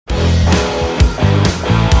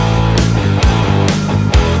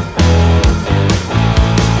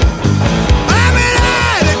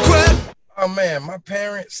Man, my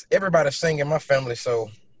parents, everybody sing in my family, so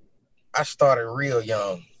I started real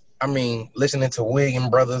young. I mean, listening to William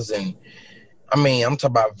Brothers and I'm talking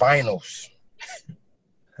about vinyls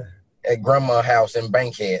at grandma's house in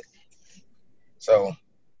Bankhead. So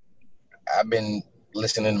I've been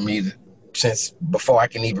listening to music since before I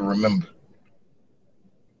can even remember.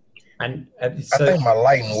 And I so, think my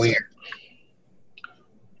lighting weird.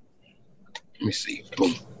 Let me see.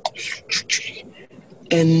 Boom.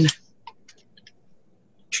 And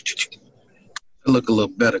I look a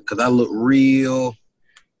little better because I look real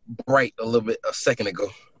bright a little bit a second ago.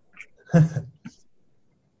 And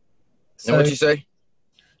what you say?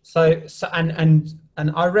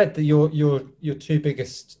 And I read that your two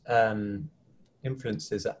biggest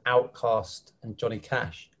influences are Outkast and Johnny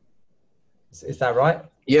Cash. Is that right?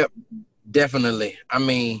 Yep, definitely. I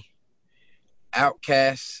mean,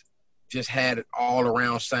 Outkast just had an all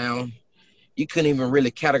around sound. You couldn't even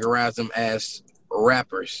really categorize them as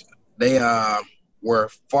rappers. They were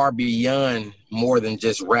far beyond more than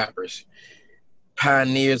just rappers.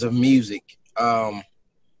 Pioneers of music,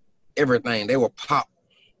 everything. They were pop,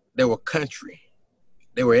 they were country,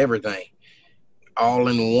 they were everything, all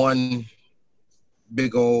in one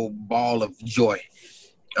big old ball of joy.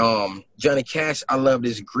 Johnny Cash, I loved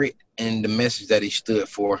his grit and the message that he stood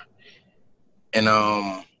for, and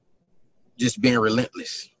just being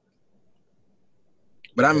relentless.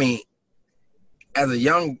 But I mean, as a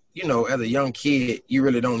young kid, you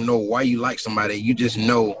really don't know why you like somebody. You just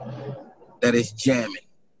know that it's jamming,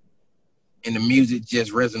 and the music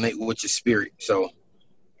just resonate with your spirit. So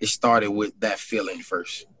it started with that feeling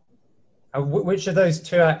first. And which of those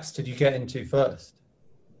two acts did you get into first?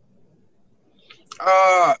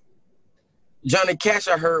 Johnny Cash,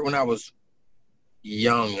 I heard when I was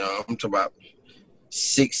young. I'm talking about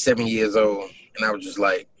 6, 7 years old, and I was just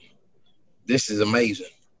like, "This is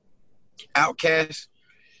amazing." Outkast,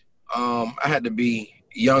 I had to be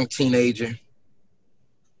a young teenager,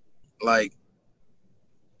 like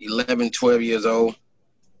 11, 12 years old,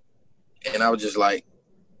 and I was just like,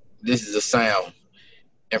 "This is a sound."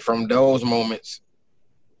 And from those moments,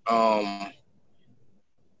 I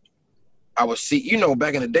would see,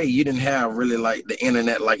 back in the day, you didn't have really like the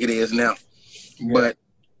internet like it is now. Yeah. But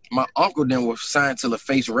my uncle then was signed to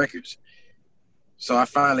LaFace Records. So I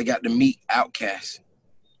finally got to meet Outkast.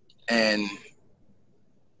 And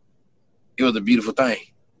it was a beautiful thing.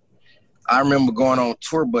 I remember going on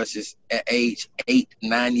tour buses at age 8,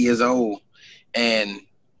 9 years old. And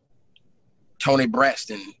Tony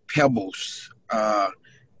Braxton, Pebbles,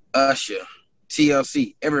 Usher,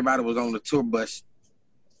 TLC, everybody was on the tour bus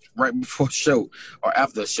right before the show or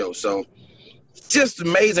after the show. So just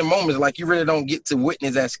amazing moments like you really don't get to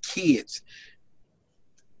witness as kids.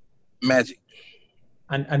 Magic.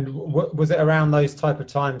 And was it around those type of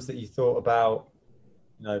times that you thought about,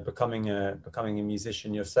 becoming a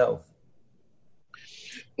musician yourself?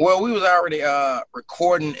 Well, we was already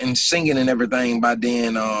recording and singing and everything by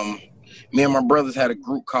then. Me and my brothers had a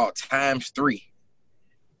group called Times 3.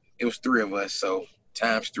 It was 3 of us, so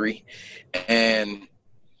Times 3. And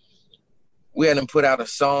we had them put out a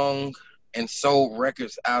song and sold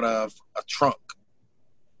records out of a trunk.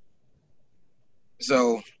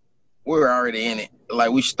 So we were already in it.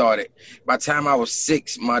 Like, we started. By the time I was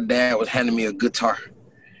 6, my dad was handing me a guitar.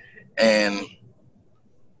 And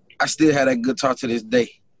I still had that guitar to this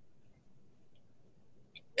day.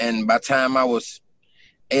 And by the time I was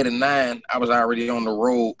 8 or 9, I was already on the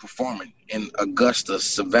road performing in Augusta,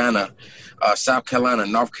 Savannah, South Carolina,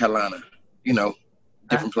 North Carolina,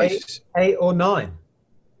 different places. 8 or 9?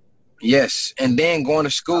 Yes. And then going to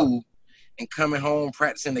school and coming home,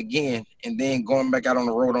 practicing again, and then going back out on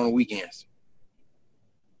the road on the weekends.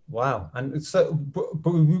 Wow. And so, but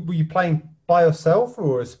were you playing by yourself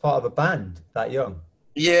or as part of a band that young?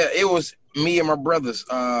 Yeah, it was me and my brothers.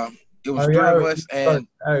 It was 3 of us. And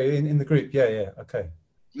in the group. Yeah. Okay.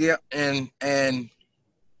 Yeah. And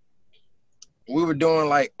we were doing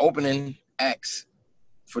like opening acts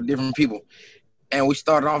for different people. And we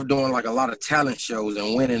started off doing like a lot of talent shows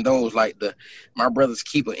and winning those, like my brothers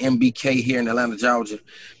keep a MBK here in Atlanta, Georgia.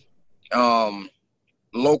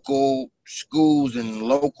 Local schools and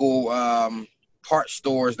local part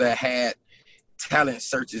stores that had talent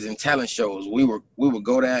searches and talent shows. We would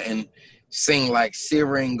go there and sing like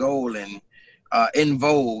Silver and Gold and In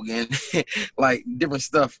Vogue and like different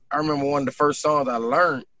stuff. I remember one of the first songs I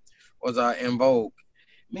learned was In Vogue.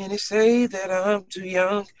 Man, they say that I'm too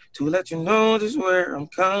young to let you know just where I'm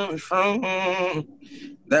coming from.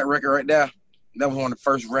 That record right there, that was one of the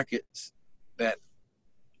first records that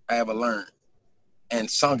I ever learned and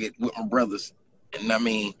sung it with my brothers. And I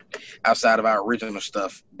mean, outside of our original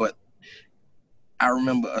stuff. But I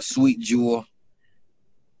remember A Sweet Jewel.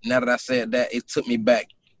 Now that I said that, it took me back.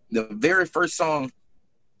 The very first song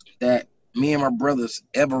that me and my brothers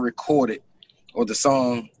ever recorded was the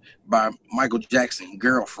song by Michael Jackson,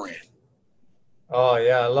 Girlfriend. Oh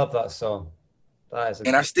yeah, I love that song. That is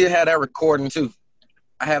And I still have that recording too.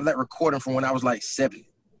 I have that recording from when I was like 7.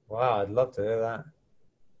 wow, I'd love to hear that.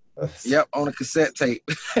 Yep, on a cassette tape.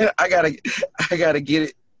 I gotta get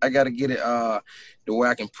it. I gotta get it the way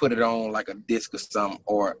I can put it on like a disc or something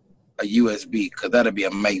or a USB, because that'd be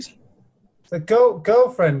amazing. The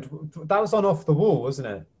girlfriend, that was on Off the Wall, wasn't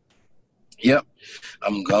it? Yep.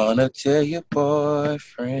 I'm gonna tell your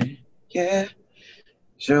boyfriend, yeah,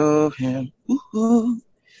 show him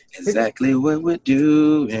exactly what we're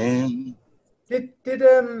doing. Did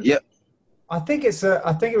Yep. I think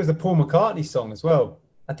it was a Paul McCartney song as well.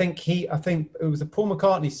 I think it was a Paul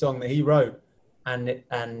McCartney song that he wrote, and you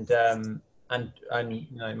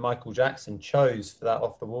know, Michael Jackson chose for that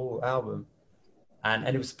Off the Wall album, and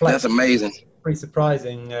it was That's amazing. Pretty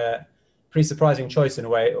surprising choice in a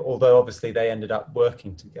way. Although obviously they ended up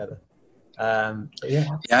working together. Yeah,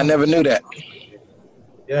 I never knew that.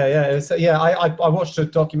 Yeah. It was, yeah, I watched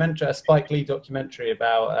a Spike Lee documentary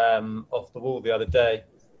about Off the Wall the other day,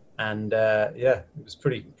 and yeah, it was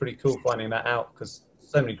pretty cool finding that out, because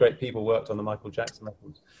so many great people worked on the Michael Jackson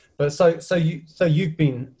records. But so you've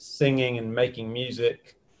been singing and making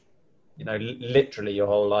music, you know, literally your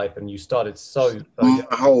whole life, and you started so young.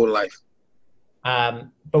 My whole life.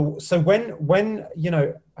 But so when you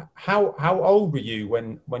know, how old were you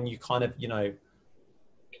when you kind of, you know,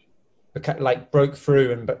 like broke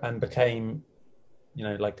through and became, you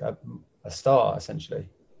know, like a star essentially?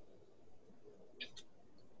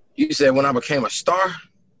 You said when I became a star?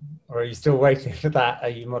 Or are you still waiting for that? Are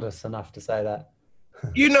you modest enough to say that?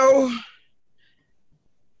 You know,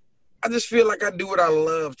 I just feel like I do what I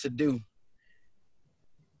love to do.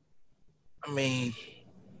 I mean,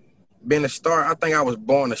 being a star, I think I was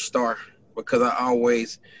born a star because I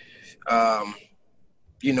always,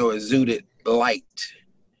 you know, exuded light.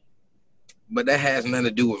 But that has nothing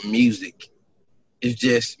to do with music. It's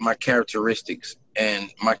just my characteristics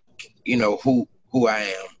and my, you know, who I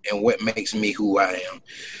am and what makes me who I am.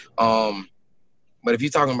 But if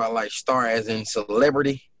you're talking about like star as in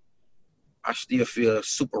celebrity, I still feel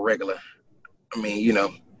super regular. I mean, you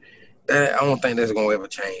know, I don't think that's going to ever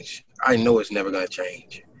change. I know it's never going to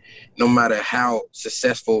change. No matter how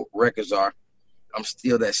successful records are, I'm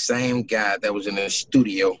still that same guy that was in the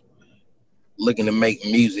studio looking to make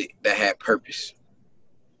music that had purpose.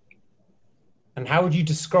 And how would you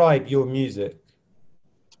describe your music?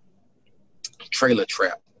 Trailer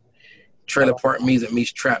trap. Trailer park music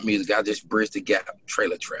meets trap music. I just bridge the gap.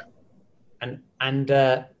 Trailer trap. And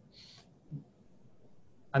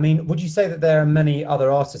I mean, would you say that there are many other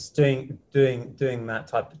artists doing that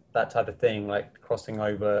type of thing, like crossing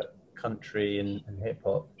over country and hip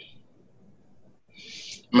hop?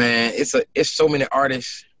 Man, it's so many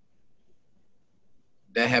artists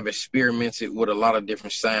that have experimented with a lot of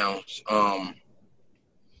different sounds. I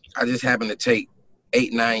just happened to take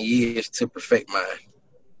 8-9 years to perfect mine.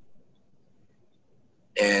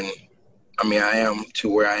 And I mean, I am to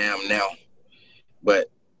where I am now,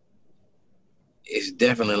 but it's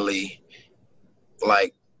definitely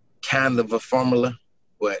like kind of a formula,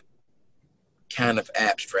 but kind of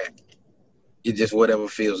abstract. It's just whatever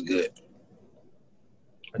feels good.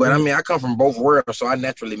 But I mean, I come from both worlds, so I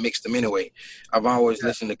naturally mix them anyway. I've always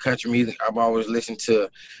listened to country music. I've always listened to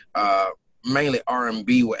mainly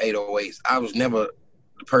R&B with 808s. I was never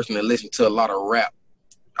the person that listened to a lot of rap.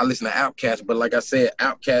 I listened to Outkast, but like I said,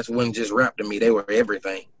 Outkast wasn't just rap to me. They were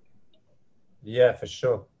everything. Yeah, for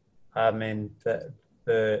sure. I mean,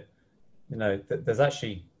 you know, there's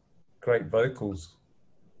actually great vocals,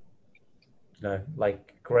 you know,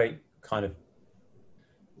 like great kind of,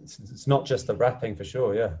 it's not just the rapping for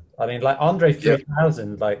sure. Yeah. I mean, like Andre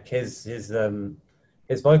 3000, like his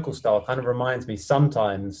vocal style kind of reminds me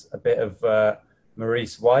sometimes a bit of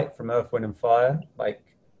Maurice White from Earth, Wind and Fire, like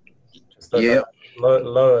just those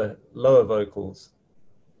lower vocals,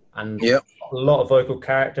 and a lot of vocal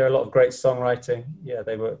character, a lot of great songwriting. Yeah,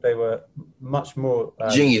 they were much more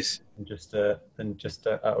genius than just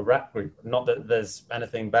a rap group. Not that there's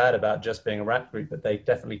anything bad about just being a rap group, but they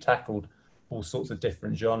definitely tackled all sorts of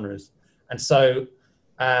different genres. And so,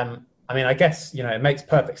 I mean, I guess, you know, it makes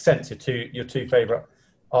perfect sense. Your two favorite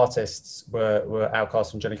artists were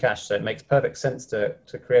Outkast and Johnny Cash, so it makes perfect sense to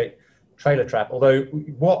create Trailer Trap. Although,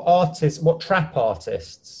 what trap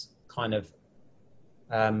artists kind of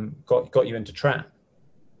got you into trap?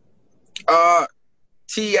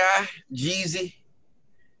 T.I., Jeezy,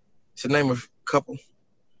 to name a couple.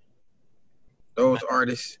 those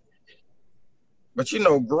artists. But you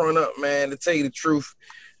know, growing up, man, to tell you the truth,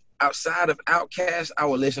 outside of Outkast, I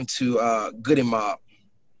would listen to Goody Mob,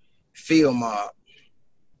 Field Mob.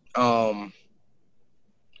 Um,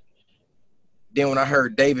 then when I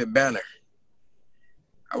heard David Banner,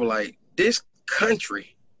 I was like, this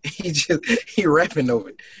country, he rapping over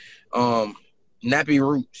it. Nappy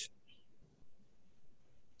Roots,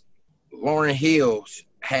 Lauryn Hills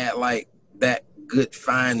had like that good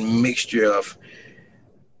fine mixture of,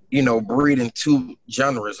 you know, breeding two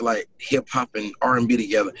genres like hip hop and R&B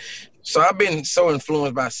together. So I've been so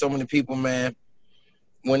influenced by so many people, man.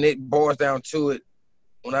 When it boils down to it,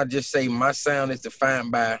 when I just say my sound is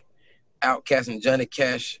defined by Outkast and Johnny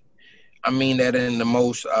Cash, I mean that in the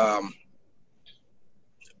most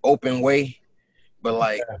open way. But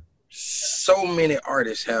like, so many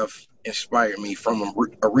artists have inspired me, from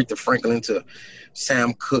Aretha Franklin to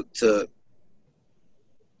Sam Cooke to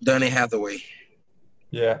Donny Hathaway.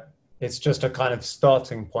 Yeah, it's just a kind of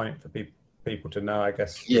starting point for people to know, I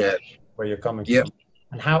guess. Yeah, where you're coming yep. from.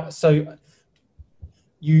 And how? So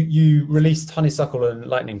you released Honeysuckle and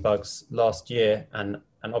Lightning Bugs last year, and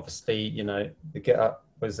obviously, you know, the Get Up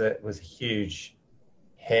was a huge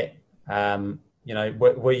hit. You know,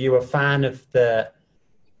 were you a fan of the,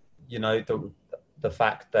 you know, the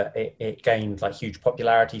fact that it gained like huge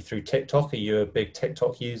popularity through TikTok? Are you a big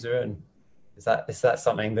TikTok user, and is that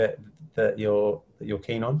something that you're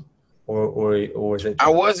keen on, or is it? I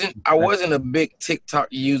wasn't a big TikTok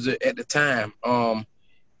user at the time.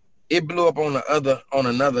 It blew up on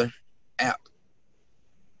another app,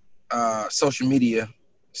 social media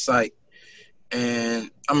site, and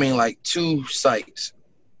I mean like 2 sites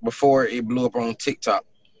before it blew up on TikTok.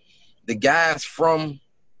 The guys from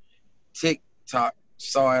TikTok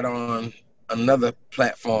saw it on another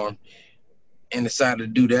platform and decided to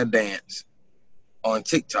do their dance on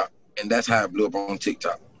TikTok, and that's how it blew up on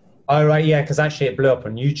TikTok. Oh right, yeah, because actually it blew up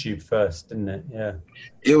on YouTube first, didn't it? Yeah.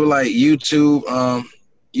 It was like YouTube,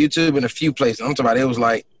 YouTube in a few places. I'm talking about it was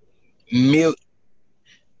like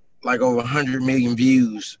over 100 million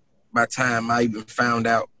views by the time I even found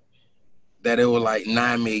out that it was like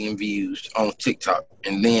 9 million views on TikTok.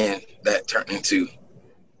 And then that turned into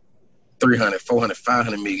 300, 400,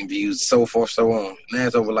 500 million views, so forth, so on. Now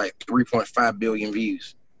it's over like 3.5 billion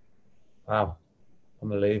views. Wow.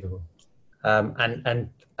 Unbelievable. And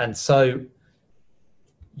so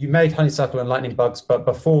you made Honeysuckle and Lightning Bugs, but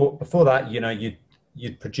before that, you know,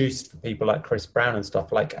 you'd produced for people like Chris Brown and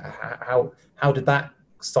stuff. Like how did that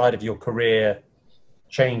side of your career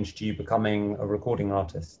change to you becoming a recording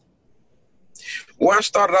artist? Well, I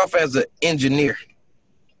started off as an engineer.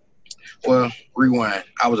 Well, rewind.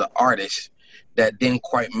 I was an artist that didn't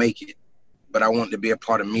quite make it, but I wanted to be a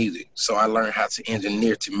part of music. So I learned how to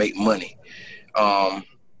engineer to make money. I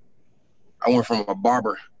went from a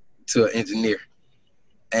barber to an engineer,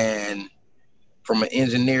 and from an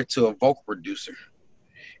engineer to a vocal producer.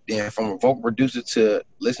 Then from a vocal producer to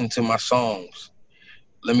listen to my songs.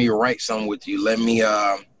 Let me write something with you. Let me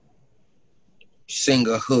sing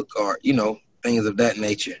a hook, or, you know, things of that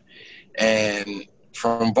nature. And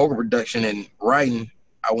from vocal production and writing,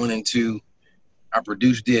 I went into, I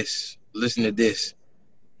produced this, listen to this.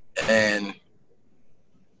 And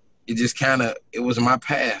it just kind of, it was my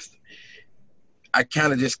path. I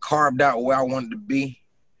kind of just carved out where I wanted to be.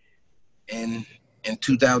 And in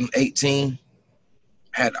 2018,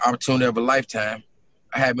 I had the opportunity of a lifetime.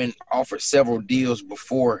 I had been offered several deals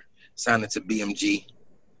before signing to BMG,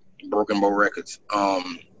 Broken Bow Records.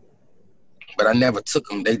 But I never took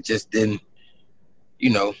them. They just didn't, you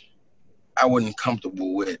know, I wasn't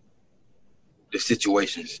comfortable with the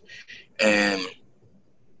situations. And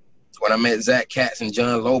when I met Zach Katz and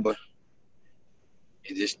John Loba,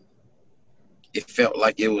 it felt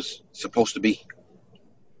like it was supposed to be.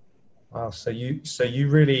 Wow. So you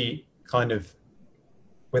really kind of,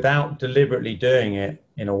 without deliberately doing it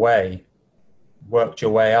in a way, worked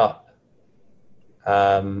your way up.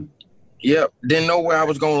 Yep. Didn't know where I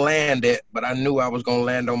was going to land at, but I knew I was going to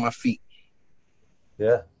land on my feet.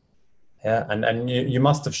 Yeah. Yeah. And you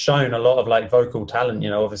must have shown a lot of like vocal talent, you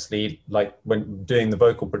know, obviously, like when doing the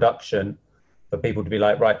vocal production, for people to be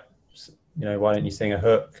like, right, you know, why don't you sing a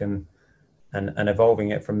hook, and evolving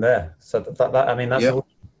it from there. So that I mean, that's all.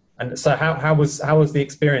 And so how was the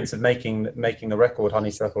experience of making the record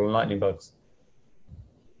Honeysuckle and Lightning Bugs?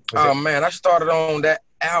 Man, I started on that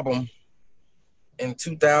album in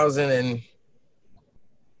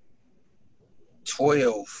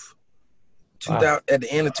 2012. Wow. At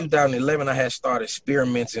the end of 2011, I had started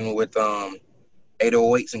experimenting with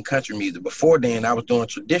 808s and country music. Before then, I was doing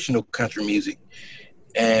traditional country music,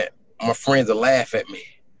 and my friends would laugh at me.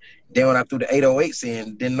 Then when I threw the 808s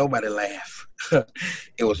in, didn't nobody laugh.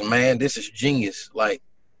 It was, man, this is genius. Like,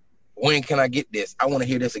 when can I get this? I want to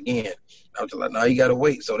hear this again. I was just like, no, you got to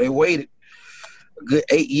wait. So they waited a good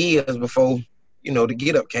 8 years before, the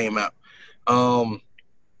Get Up came out.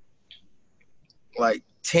 Like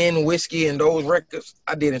 10 Whiskey and those records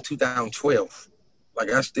I did in 2012. Like,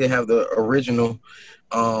 I still have the original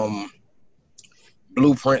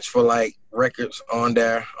blueprints for like records on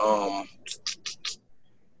there.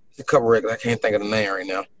 A couple records, I can't think of the name right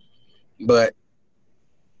now. But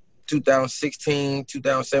 2016,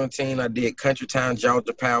 2017, I did Country Town,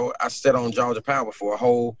 Georgia Power. I sat on Georgia Power for a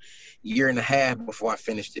whole year and a half before I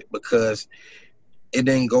finished it because it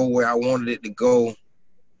didn't go where I wanted it to go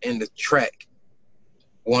in the track.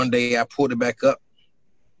 One day I pulled it back up,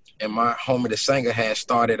 and my homie, the singer, had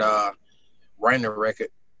started writing the record.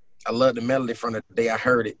 I loved the melody from the day I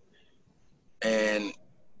heard it. And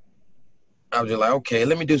I was just like, okay,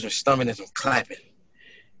 let me do some stumming and some clapping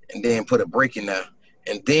and then put a break in there.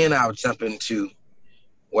 And then I'll jump into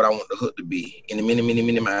what I want the hook to be in the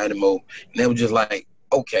mini, my item mode. And it was just like,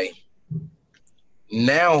 okay,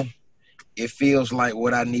 now it feels like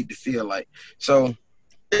what I need to feel like. So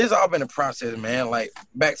it's all been a process, man. Like,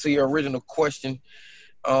 back to your original question,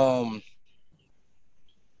 that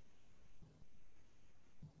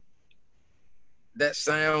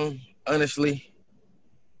sound, honestly,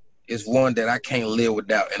 is one that I can't live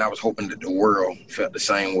without, and I was hoping that the world felt the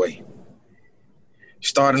same way.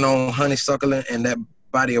 Starting on Honeysuckle and that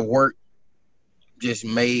body of work just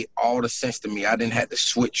made all the sense to me. I didn't have to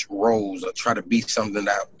switch roles or try to be something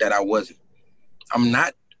that I wasn't. I'm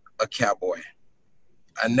not a cowboy.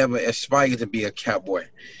 I never aspired to be a cowboy.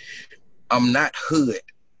 I'm not hood.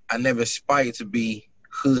 I never aspired to be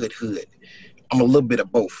hood. I'm a little bit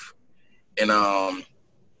of both. And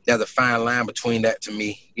there's a fine line between that to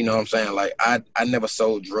me. You know what I'm saying? Like, I never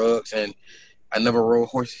sold drugs and I never rode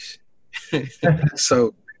horses.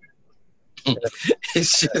 So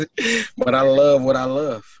it's just, but I love what I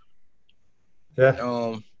love.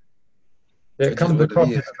 Yeah. It comes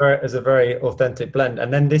across as a very authentic blend.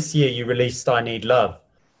 And then this year you released "I Need Love."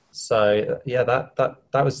 So yeah,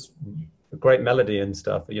 that was a great melody and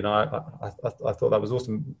stuff. I thought that was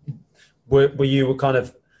awesome. Were you kind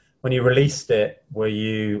of, when you released it,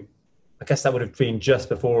 I guess that would have been just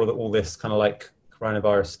before all this kind of like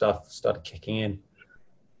coronavirus stuff started kicking in.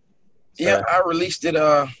 So. Yeah, I released it,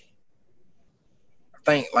 I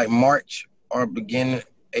think like March or beginning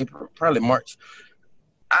April, probably March.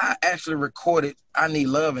 I actually recorded "I Need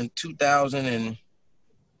Love" in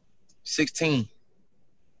 2016.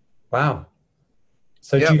 Wow.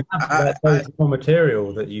 So do you have those more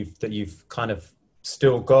material that you've kind of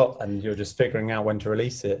still got and you're just figuring out when to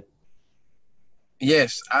release it?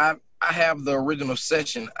 Yes, I have the original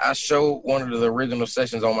session. I showed one of the original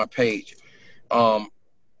sessions on my page. "I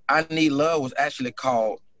Need Love" was actually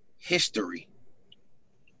called History,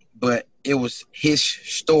 but it was his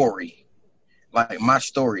story, like my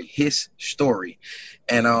story, his story.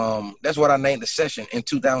 And that's what I named the session in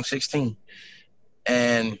 2016.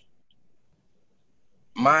 And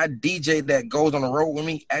my DJ that goes on the road with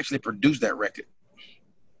me actually produced that record.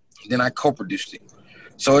 Then I co-produced it.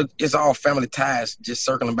 So it's all family ties, just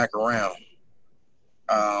circling back around.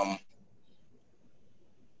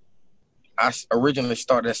 I originally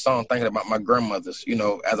started that song thinking about my grandmothers.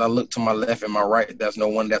 As I look to my left and my right, there's no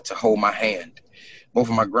one there to hold my hand. Both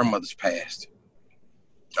of my grandmothers passed.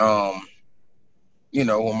 When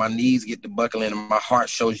my knees get to buckling and my heart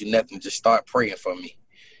shows you nothing, just start praying for me.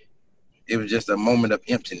 It was just a moment of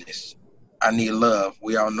emptiness. I need love.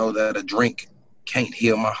 We all know that a drink can't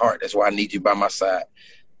heal my heart. That's why I need you by my side.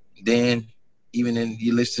 Then, even in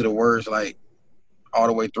you listen to the words like all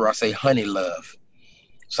the way through, I say honey love.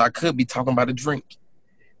 So I could be talking about a drink.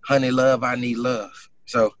 Honey love, I need love.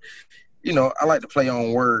 So, I like to play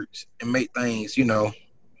on words and make things,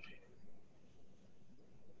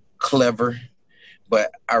 clever.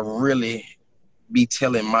 But I really be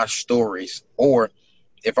telling my stories. Or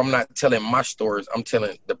if I'm not telling my stories, I'm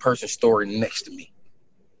telling the person's story next to me.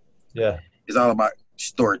 Yeah. It's all about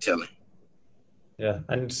storytelling. Yeah.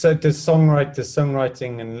 And so does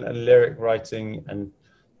songwriting and lyric writing and,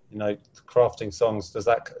 crafting songs, has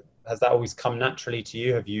that always come naturally to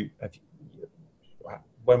you?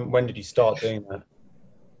 When did you start doing that?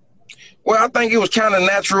 Well, I think it was kind of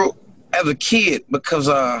natural as a kid because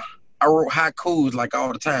I wrote haikus like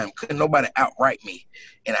all the time. Couldn't nobody outright me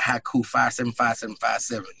in a haiku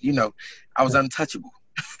 575757. I was untouchable.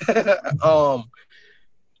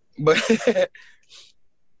 But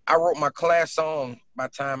I wrote my class song by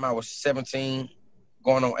the time I was 17,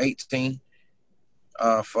 going on 18,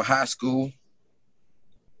 for high school.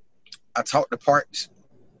 I taught the parts.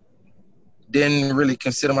 Didn't really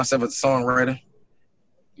consider myself a songwriter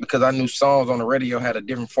because I knew songs on the radio had a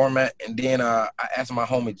different format. And then I asked my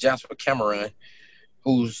homie Jasper Cameron,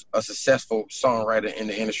 who's a successful songwriter in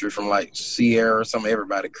the industry from like Sierra,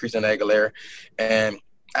 everybody, Christian Aguilera. And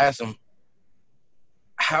I asked him,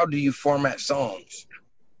 how do you format songs?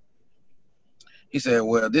 He said,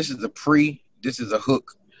 well, this is a this is a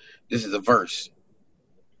hook, this is a verse.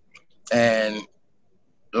 And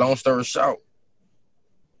long story short,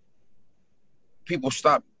 people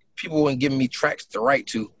weren't giving me tracks to write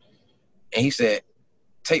to. And he said,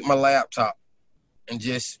 take my laptop and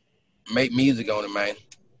just make music on it, man.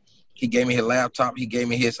 He gave me his laptop. He gave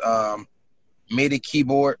me his MIDI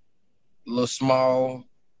keyboard, little small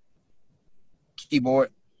keyboard,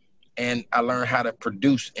 and I learned how to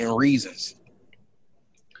produce in Reasons.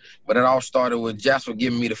 But it all started with Jasper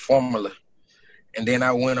giving me the formula. And then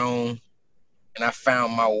I went on and I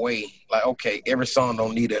found my way. Like, okay, every song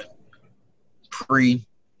don't need a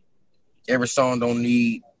every song don't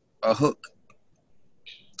need a hook.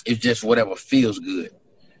 It's just whatever feels good.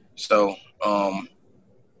 So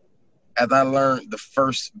as I learned the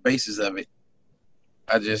first basis of it,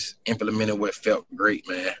 I just implemented what felt great,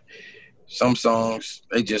 man. Some songs,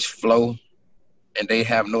 they just flow and they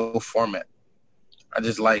have no format. I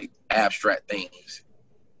just like abstract things.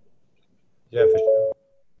 Yeah, for sure.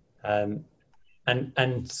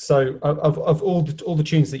 And so of all the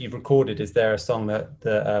tunes that you've recorded, is there a song that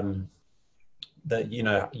you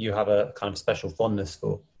know you have a kind of special fondness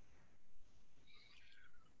for?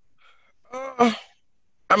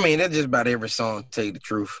 I mean, that's just about every song, to tell you the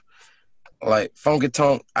truth. Like Funky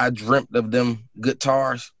Tonk, I dreamt of them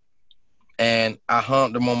guitars and I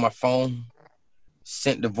hummed them on my phone,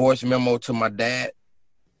 sent the voice memo to my dad,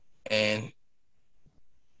 and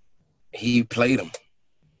he played them.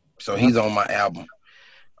 So he's on my album.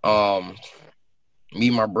 Me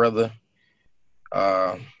and my brother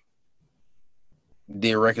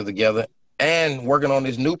did records together. And working on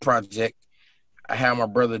this new project, I have my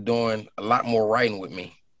brother doing a lot more writing with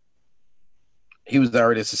me. He was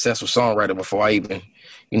already a successful songwriter before I even,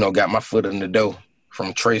 got my foot in the door,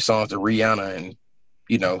 from Trey Songz to Rihanna, and,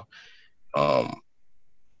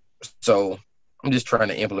 so I'm just trying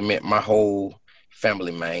to implement my whole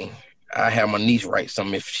family, man. I have my niece write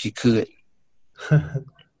something if she could.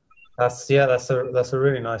 That's a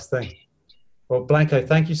really nice thing. Well, Blanco,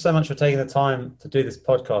 thank you so much for taking the time to do this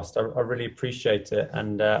podcast. I really appreciate it,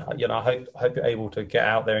 and I hope you're able to get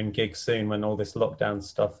out there and gig soon when all this lockdown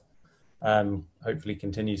stuff hopefully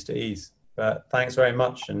continues to ease. But thanks very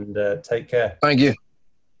much, and take care. Thank you.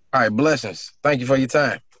 All right, blessings. Thank you for your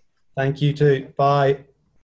time. Thank you too. Bye.